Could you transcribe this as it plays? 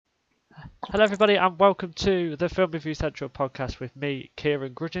Hello everybody and welcome to the Film Review Central podcast with me,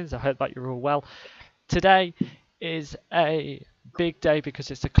 Kieran Grudgeons. I hope that you're all well. Today is a big day because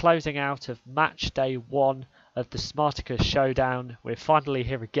it's the closing out of match day 1 of the Smartacous Showdown. We're finally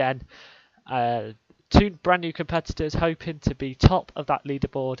here again. Two brand new competitors hoping to be top of that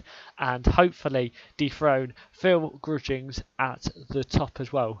leaderboard and hopefully dethrone Phil Grudgeons at the top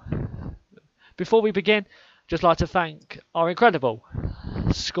as well. Before we begin, just like to thank our incredible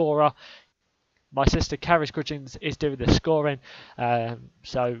scorer. My sister Carrie Grudgeons is doing the scoring,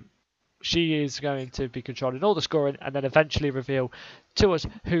 so she is going to be controlling all the scoring and then eventually reveal to us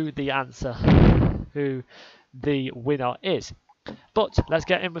who the winner is. But let's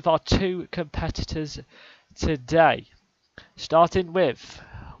get in with our two competitors today, starting with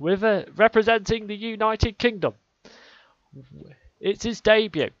representing the United Kingdom. It's his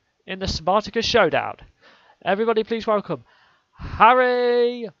debut in the Smartacous Showdown. Everybody please welcome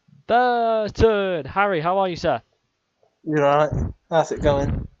Harry Burton. Harry, how are you, sir? You alright? How's it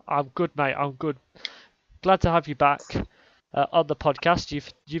going? I'm good, mate. I'm good. Glad to have you back on the podcast.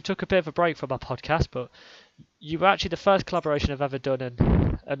 You've took a bit of a break from our podcast, but you were actually the first collaboration I've ever done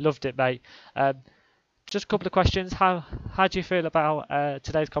and loved it, mate. Just a couple of questions. How do you feel about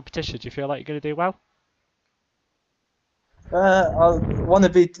today's competition? Do you feel like you're going to do well? I want to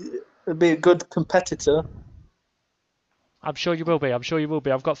be a good competitor. I'm sure you will be.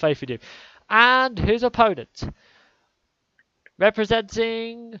 I've got faith in you. And his opponent,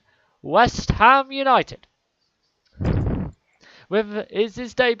 representing West Ham United, is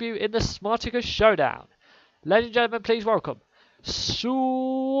his debut in the Smartacous Showdown. Ladies and gentlemen, please welcome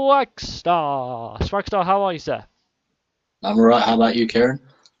Swagstar. Swagstar, how are you, sir? I'm alright. How about you, Kieran?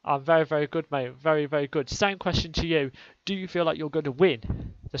 I'm very, very good, mate. Very, very good. Same question to you. Do you feel like you're going to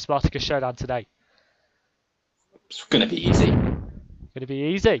win the Smartacous Showdown today? It's going to be easy. Going to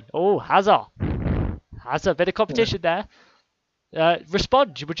be easy. Oh, Hazard. A bit of competition there.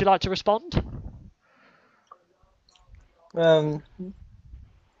 Respond. Would you like to respond? Hope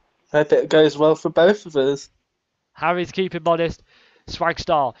it goes well for both of us. Harry's keeping modest.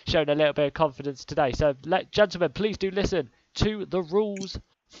 Swagstar showing a little bit of confidence today. So, gentlemen, please do listen to the rules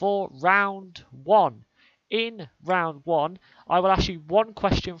for round 1. In round 1, I will ask you one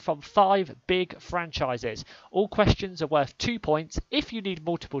question from 5 big franchises. All questions are worth 2 points. If you need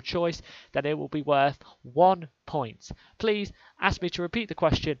multiple choice, then it will be worth 1 point. Please ask me to repeat the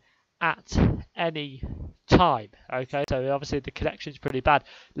question at any time. Okay, so obviously the connection's pretty bad.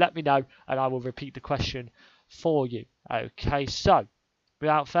 Let me know and I will repeat the question for you. Okay, so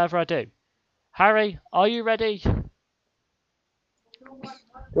without further ado, Harry, are you ready?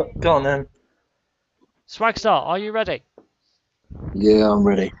 Go on then. Swagstar, are you ready? Yeah, I'm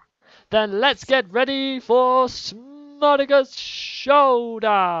ready. Then let's get ready for Smartacous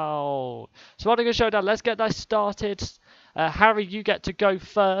Showdown. Smartacous Showdown, let's get that started. Harry, you get to go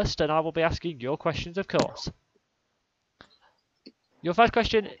first, and I will be asking your questions, of course. Your first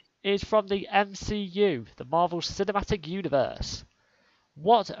question is from the MCU, the Marvel Cinematic Universe.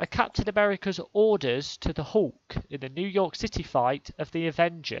 What are Captain America's orders to the Hulk in the New York City fight of the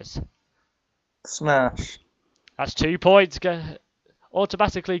Avengers? Smash. That's 2 points.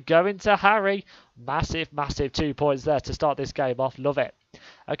 Automatically going to Harry. Massive 2 points there to start this game off. Love it.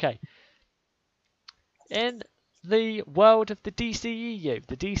 Okay. In the world of the DCEU,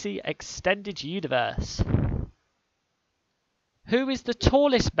 the DC Extended Universe, who is the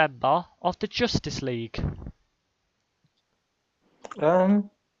tallest member of the Justice League? I'd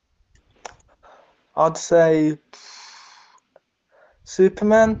say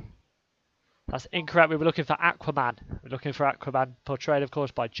Superman. That's incorrect. We were looking for Aquaman. Portrayed, of course,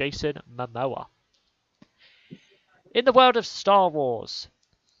 by Jason Momoa. In the world of Star Wars.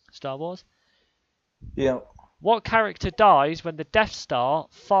 Yeah. What character dies when the Death Star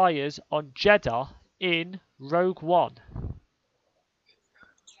fires on Jeddah in Rogue One?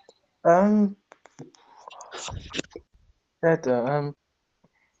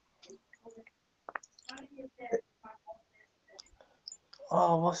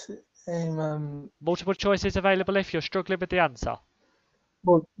 What's it name? Multiple choices available if you're struggling with the answer.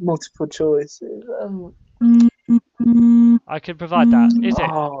 Multiple choices. I can provide that.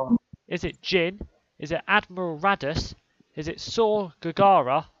 Is it Jin? Is it Admiral Raddus? Is it Saw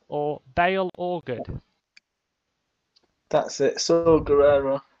Gerrera or Bail Organa? That's it. Saw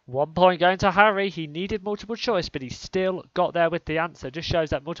Gerrera. 1 point going to Harry. He needed multiple choice, but he still got there with the answer. Just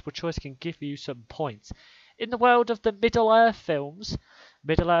shows that multiple choice can give you some points. In the world of the Middle-earth films,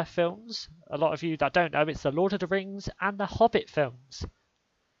 a lot of you that don't know, it's the Lord of the Rings and the Hobbit films.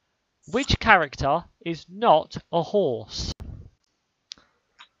 Which character is not a horse?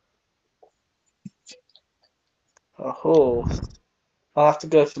 Oh, I'll have to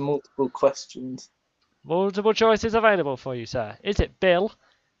go for multiple questions. Multiple choices available for you, sir. Is it Bill,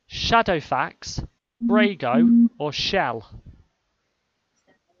 Shadowfax, Brago, or Shell?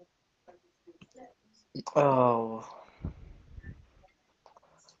 Oh,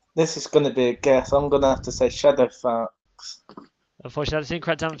 this is going to be a guess. I'm going to have to say Shadowfax. Unfortunately, that's the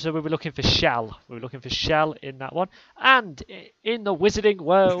incorrect answer. We were looking for Shell. We were looking for Shell in that one. And in the wizarding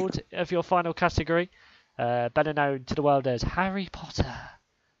world of your final category, better known to the world as Harry Potter.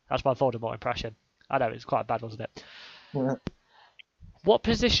 That's my Voldemort impression. I know, it's quite bad, wasn't it? Yeah. What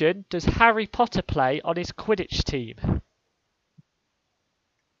position does Harry Potter play on his Quidditch team?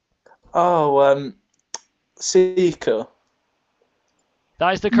 Oh, Seeker.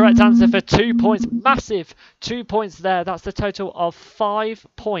 That is the correct answer for 2 points. Massive 2 points there. That's the total of 5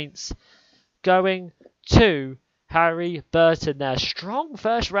 points going to Harry Burton there. Strong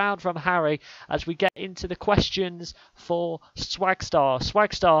first round from Harry as we get into the questions for Swagstar.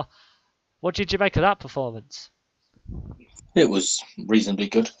 Swagstar, what did you make of that performance? It was reasonably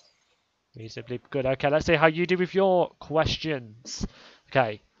good. Reasonably good. Okay, let's see how you do with your questions.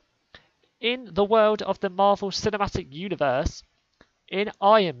 Okay. In the world of the Marvel Cinematic Universe, in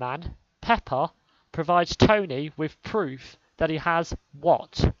Iron Man, Pepper provides Tony with proof that he has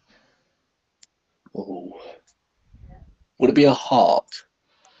what? Oh. Would it be a heart?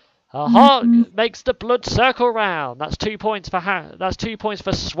 A heart makes the blood circle round. That's 2 points for that's 2 points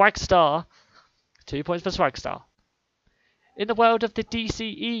for Swagstar. 2 points for Swagstar. In the world of the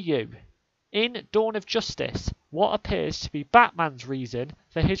DCEU, in Dawn of Justice, what appears to be Batman's reason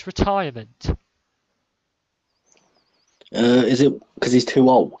for his retirement? Is it because he's too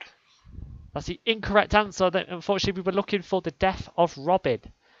old? That's the incorrect answer. That unfortunately we were looking for the death of Robin,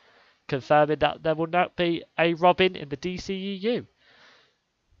 confirming that there will not be a Robin in the DCEU.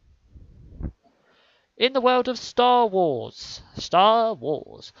 In the world of Star Wars,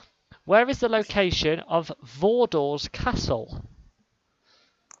 where is the location of Vordor's castle?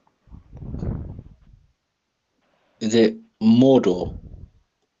 Is it Mordor?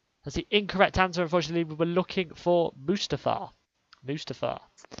 That's the incorrect answer. Unfortunately, we were looking for Mustafar.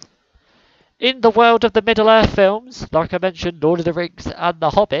 In the world of the Middle-earth films, like I mentioned, Lord of the Rings and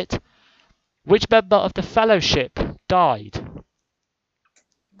The Hobbit, which member of the Fellowship died?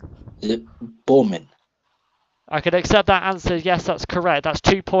 Is it Bormin? I can accept that answer. Yes, that's correct. That's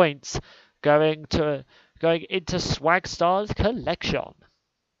 2 points going into Swagstar's collection.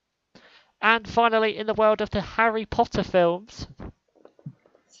 And finally, in the world of the Harry Potter films,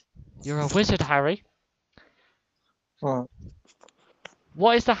 you're a wizard, Harry. Right.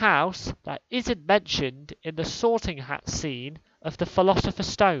 What is the house that isn't mentioned in the Sorting Hat scene of the Philosopher's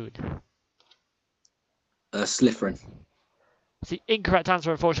Stone? Slytherin. It's the incorrect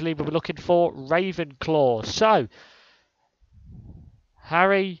answer, unfortunately. We were looking for Ravenclaw. So,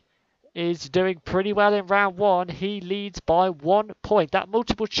 Harry is doing pretty well in round one. He leads by 1 point. That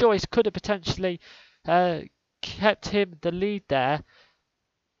multiple choice could have potentially kept him the lead there.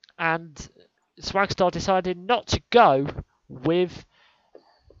 And Swagstar decided not to go with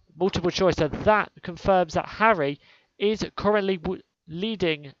multiple choice. So that confirms that Harry is currently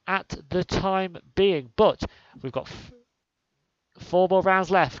leading at the time being. But we've got 4 more rounds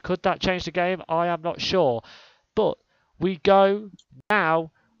left. Could that change the game? I am not sure. But we go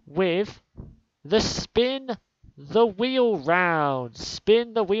now with the Spin the Wheel round.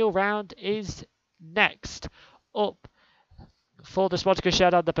 Spin the Wheel round is next up for the Smartacous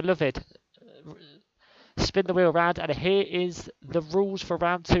Showdown, the beloved Spin the Wheel round. And here is the rules for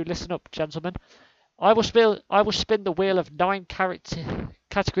round 2. Listen up, gentlemen. I will spin the wheel of 9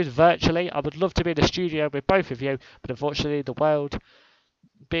 categories virtually. I would love to be in the studio with both of you, but unfortunately the world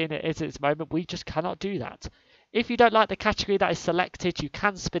being it is at this moment, we just cannot do that. If you don't like the category that is selected, you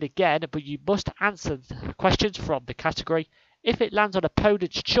can spin again, but you must answer the questions from the category. If it lands on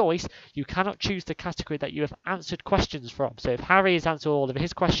opponent's choice, you cannot choose the category that you have answered questions from. So if Harry has answered all of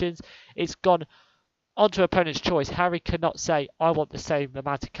his questions, it's gone onto opponent's choice. Harry cannot say, I want the same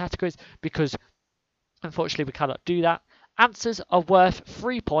amount of categories, because unfortunately we cannot do that. Answers are worth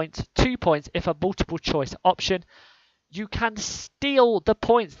 3 points, 2 points if a multiple choice option. You can steal the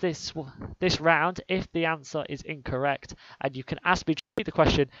points this round if the answer is incorrect, and you can ask me to repeat the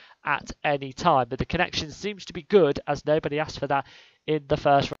question at any time. But the connection seems to be good as nobody asked for that in the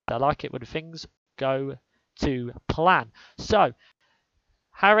first round. I like it when things go to plan. So,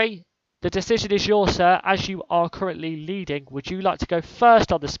 Harry, the decision is yours, sir, as you are currently leading. Would you like to go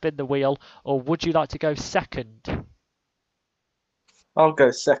first on the spin the wheel, or would you like to go second? I'll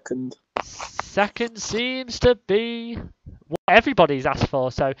go second. Second seems to be what everybody's asked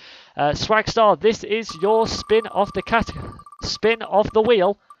for. So, Swagstar, this is your spin of the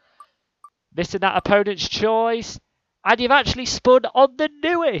wheel. Missing that opponent's choice, and you've actually spun on the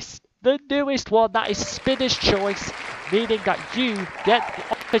newest one. That is spinner's choice, meaning that you get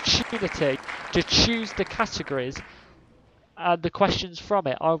the opportunity to choose the categories and the questions from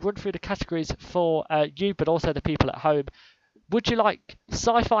it. I'll run through the categories for you, but also the people at home. Would you like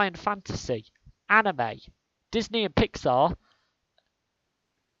sci-fi and fantasy, anime, Disney and Pixar,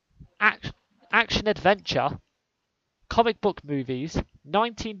 action adventure, comic book movies,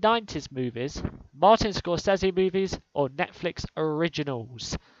 1990s movies, Martin Scorsese movies, or Netflix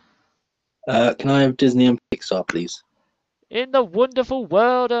originals? Can I have Disney and Pixar, please? In the wonderful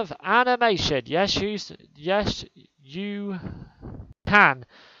world of animation, yes, you can.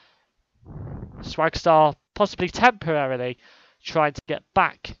 Swagstar possibly temporarily trying to get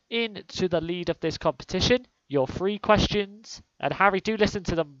back into the lead of this competition. Your 3 questions, and Harry, do listen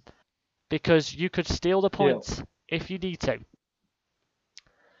to them because you could steal the points if you need to.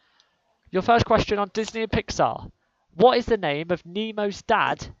 Your first question on Disney and Pixar. What is the name of Nemo's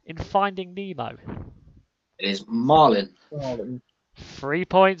dad in Finding Nemo? It is Marlin. 3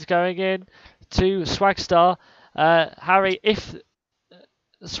 points going in to Swagstar. Harry, if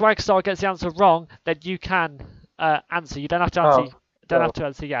Swagstar gets the answer wrong, then you can answer. You don't have to answer. Have to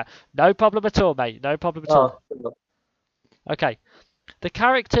answer. Yeah, no problem at all, mate. No problem at all. Okay. The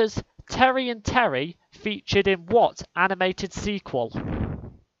characters Terry and Terry featured in what animated sequel?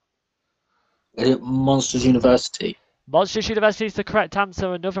 Is it Monsters University? Monsters University is the correct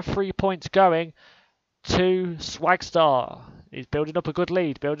answer. Another 3 points going to Swagstar. He's building up a good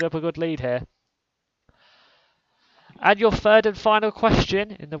lead. Here. And your third and final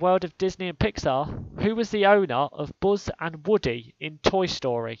question in the world of Disney and Pixar. Who was the owner of Buzz and Woody in Toy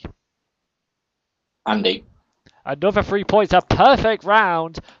Story? Andy. Another 3 points. A perfect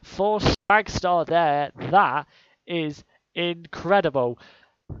round for Swagstar there. That is incredible.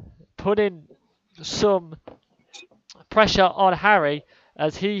 Putting some pressure on Harry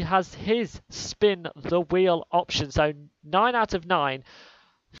as he has his spin the wheel option. So 9 out of 9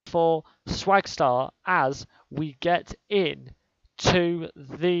 for Swagstar as we get in to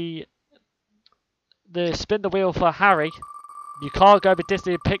the spin the wheel for Harry. You can't go with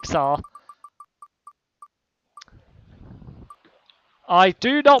Disney and Pixar. I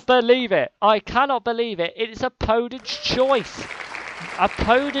do not believe it. I cannot believe it. It is opponent's choice.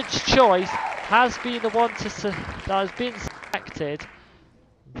 Opponent's choice has been the one that has been selected.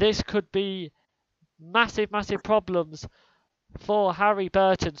 This could be massive problems for Harry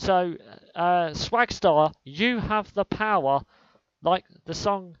Burton. So, Swagstar, you have the power, like the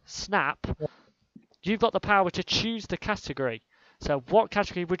song Snap. You've got the power to choose the category. So, what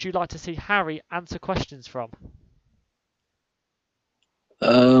category would you like to see Harry answer questions from?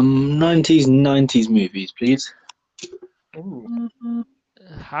 90s movies, please.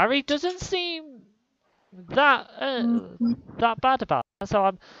 Harry doesn't seem that bad about it.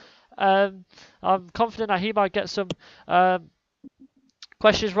 So I'm confident that he might get some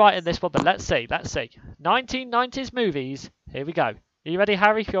questions right in this one. But let's see. 1990s movies. Here we go. Are you ready,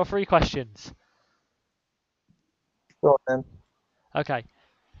 Harry, for your 3 questions? Go on then. Okay.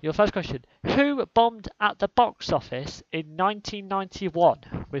 Your first question. Who bombed at the box office in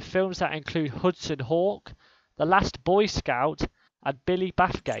 1991 with films that include Hudson Hawk, The Last Boy Scout, and Billy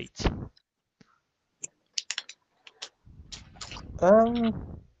Bathgate?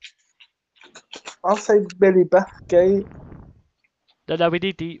 I'll say Billy Bathgate. No, we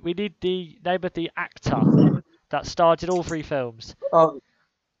need the name of the actor that starred in all 3 films. Oh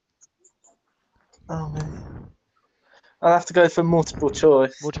man. I'll have to go for multiple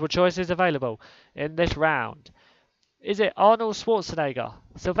choice. Multiple choices available in this round. Is it Arnold Schwarzenegger,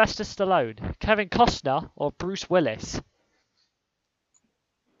 Sylvester Stallone, Kevin Costner, or Bruce Willis?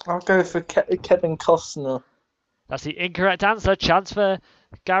 I'll go for Kevin Costner. That's the incorrect answer. Chance for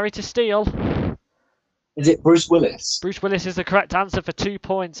Gary to steal. Is it Bruce Willis? Bruce Willis is the correct answer for 2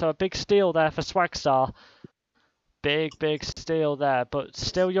 points. So a big steal there for Swagstar. Big steal there. But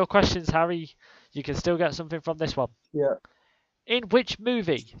still your questions, Harry. You can still get something from this one. Yeah. In which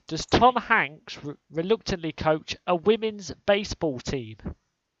movie does Tom Hanks reluctantly coach a women's baseball team?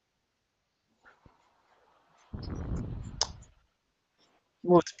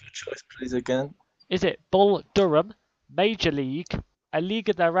 Multiple choice, please, again. Is it Bull Durham, Major League, A League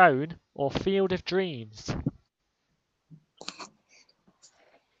of Their Own, or Field of Dreams?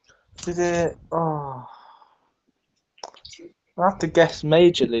 Did it? Oh. I have to guess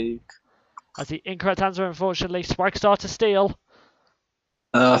Major League. That's the incorrect answer, unfortunately. Swagstar to steal.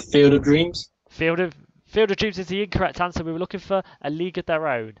 Field of Dreams. Field of Dreams is the incorrect answer. We were looking for A League of Their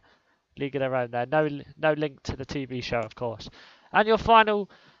Own. League of Their Own there. No link to the TV show, of course. And your final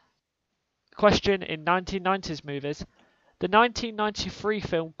question in 1990s movies. The 1993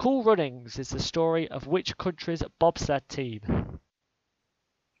 film Cool Runnings is the story of which country's bobsled team?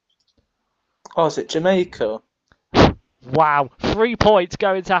 Oh, is it Jamaica? Wow, 3 points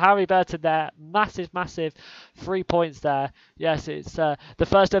going to Harry Burton there. Massive 3 points there. Yes, it's the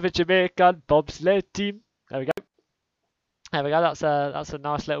first ever Jamaican bobsled team. There we go. There we go. That's a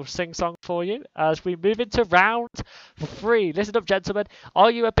nice little sing-song for you as we move into round 3. Listen up, gentlemen. Are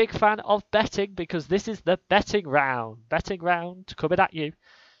you a big fan of betting? Because this is the betting round. Betting round coming at you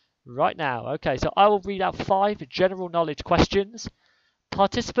right now. Okay, so I will read out 5 general knowledge questions.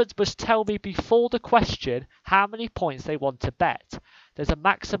 Participants must tell me before the question how many points they want to bet. There's a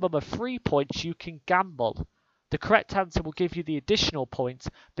maximum of 3 points you can gamble. The correct answer will give you the additional points,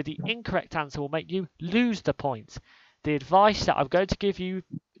 but the incorrect answer will make you lose the points. The advice that I'm going to give you,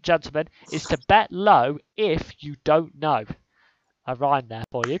 gentlemen, is to bet low if you don't know. A rhyme there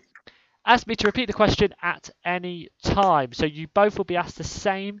for you. Ask me to repeat the question at any time. So you both will be asked the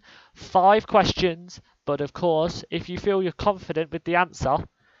same 5 questions, but of course, if you feel you're confident with the answer,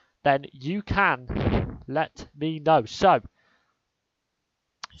 then you can let me know. So,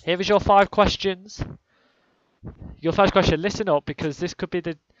 here is your 5 questions. Your first question, listen up because this could be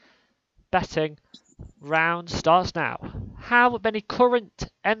the betting round starts now. How many current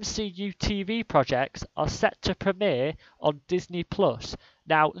MCU TV projects are set to premiere on Disney Plus?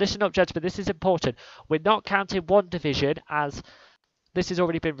 Now, listen up, gentlemen, this is important. We're not counting WandaVision as this has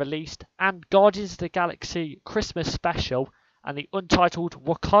already been released, and Guardians of the Galaxy Christmas Special and the untitled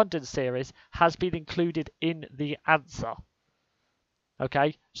Wakandan series has been included in the answer.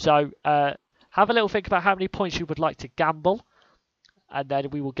 Okay, so have a little think about how many points you would like to gamble, and then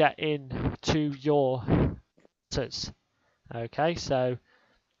we will get into your answers. Okay, so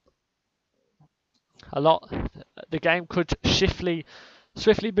the game could swiftly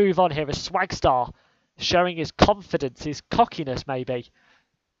move on here as Swagstar showing his confidence, his cockiness maybe,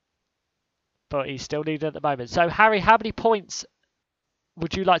 but he's still needed at the moment. So Harry, how many points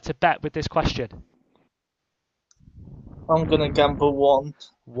would you like to bet with this question? I'm going to gamble 1.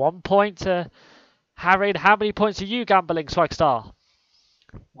 1 point to Harry. And how many points are you gambling, Swagstar?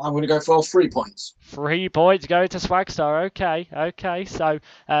 I'm going to go for 3 points. 3 points going to Swagstar. Okay. So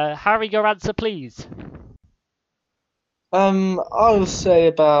Harry, your answer, please. I'll say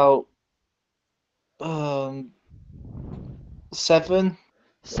about 7.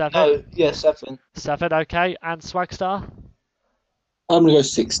 7. No, yeah, 7. 7. Okay, and Swagstar. I'm going to go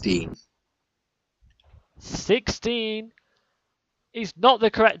 16. 16 is not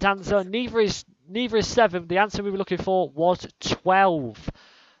the correct answer. Neither is 7. The answer we were looking for was 12.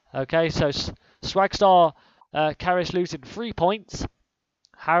 Okay, so Swagstar carries losing 3 points.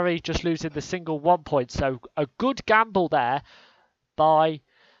 Harry just losing the single 1 point. So a good gamble there by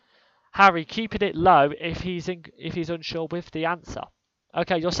Harry, keeping it low if he's unsure with the answer.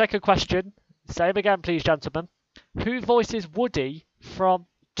 Okay, your second question. Same again, please, gentlemen. Who voices Woody from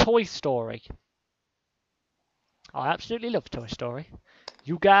Toy Story? I absolutely love Toy Story.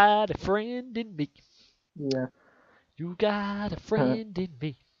 You got a friend in me. Yeah. You got a friend in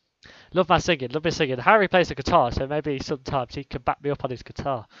me. Love my singing. Harry plays the guitar, so maybe sometimes he can back me up on his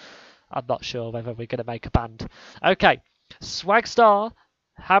guitar. I'm not sure whether we're going to make a band. Okay, Swagstar,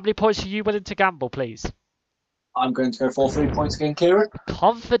 how many points are you willing to gamble, please? I'm going to go for 3 points again, Kieran.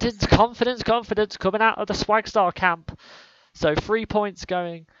 Confidence coming out of the Swagstar camp. So 3 points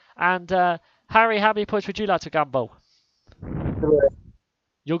going. And Harry, how many points would you like to gamble? 3.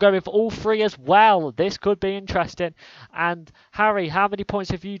 You'll go with all 3 as well. This could be interesting. And Harry, how many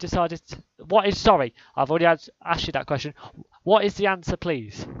points have you decided? Sorry, I've already asked you that question. What is the answer,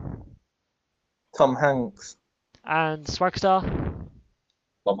 please? Tom Hanks. And Swagstar?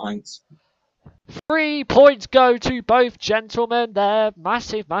 Tom Hanks. 3 points go to both gentlemen there.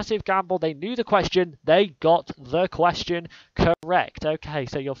 Massive gamble. They knew the question. They got the question correct. Okay,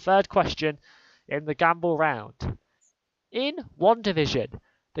 so your third question in the gamble round. In WandaVision,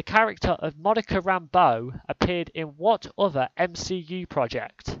 the character of Monica Rambeau appeared in what other MCU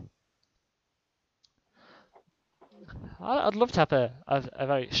project? I'd love to have a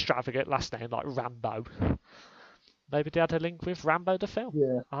very extravagant last name like Rambo. Maybe they had a link with Rambo the film.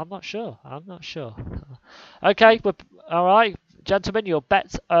 Yeah. I'm not sure. Okay, all right, gentlemen, your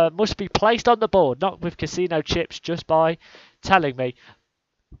bets must be placed on the board, not with casino chips, just by telling me.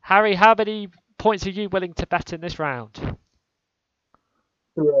 Harry, how many points are you willing to bet in this round?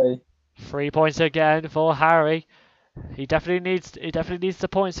 3. 3 points again for Harry. He definitely needs the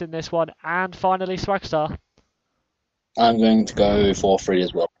points in this one. And finally, Swagstar. I'm going to go for 3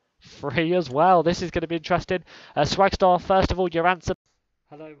 as well. 3 as well. This is going to be interesting. Swagstar, first of all, your answer.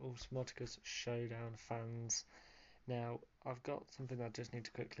 Hello, all Smartacous Showdown fans. Now, I've got something I just need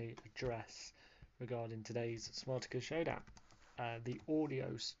to quickly address regarding today's Smartacous Showdown. The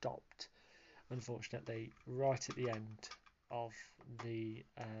audio stopped, unfortunately, right at the end of the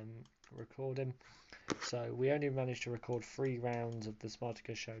recording. So we only managed to record 3 rounds of the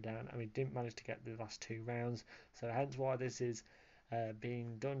Smartacous Showdown, and we didn't manage to get the last 2 rounds. So hence why this is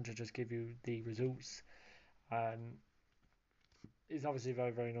being done, to just give you the results. It's obviously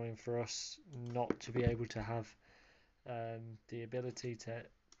very, very annoying for us not to be able to have the ability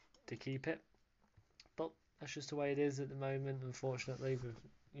to keep it, but that's just the way it is at the moment, unfortunately.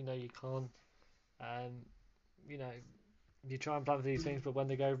 You can't you try and plan for these things, but when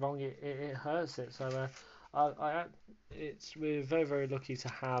they go wrong, it hurts it. So we're very, very lucky to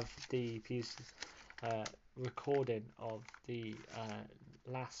have the piece recording of the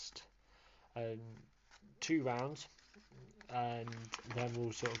last 2 rounds, and then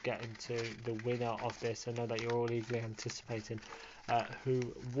we'll sort of get into the winner of this. I know that you're all eagerly anticipating who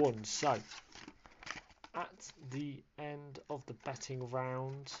won. So at the end of the betting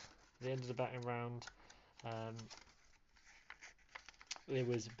round, it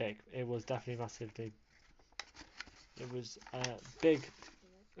was big. It was definitely massively. It was big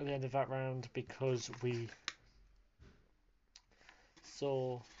at the end of that round, because we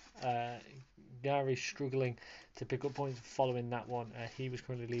saw Gary struggling to pick up points following that one. He was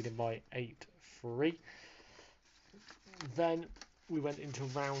currently leading by 8-3. Then we went into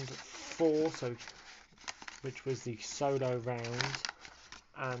round 4, which was the solo round,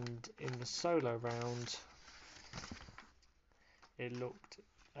 and in the solo round it looked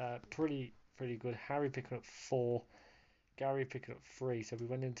pretty good. Harry picking up 4, Gary picking up 3. So we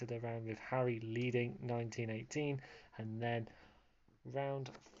went into the round with Harry leading 19-18, and then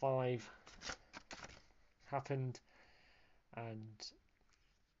round 5 happened, and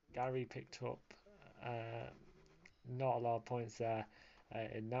Gary picked up not a lot of points there.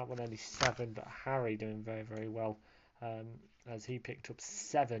 In that one, only 7, but Harry doing very, very well, as he picked up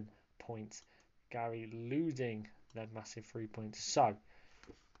 7 points. Gary losing that massive 3 points. So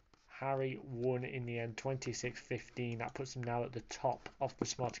Harry won in the end, 26-15. That puts him now at the top of the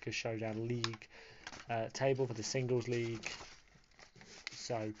Smartacous Showdown League table for the singles league.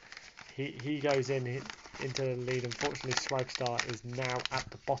 So he goes into the lead. Unfortunately, Swagstar is now at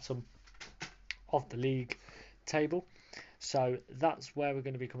the bottom of the league table. So that's where we're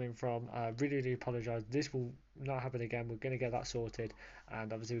going to be coming from. I really do apologise. This will not happen again. We're going to get that sorted,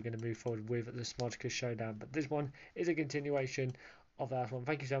 and obviously we're going to move forward with the Smartacous Showdown. But this one is a continuation of that one.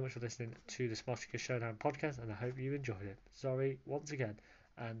 Thank you so much for listening to the Smartacous Showdown podcast, and I hope you enjoyed it. Sorry once again,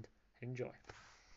 and enjoy.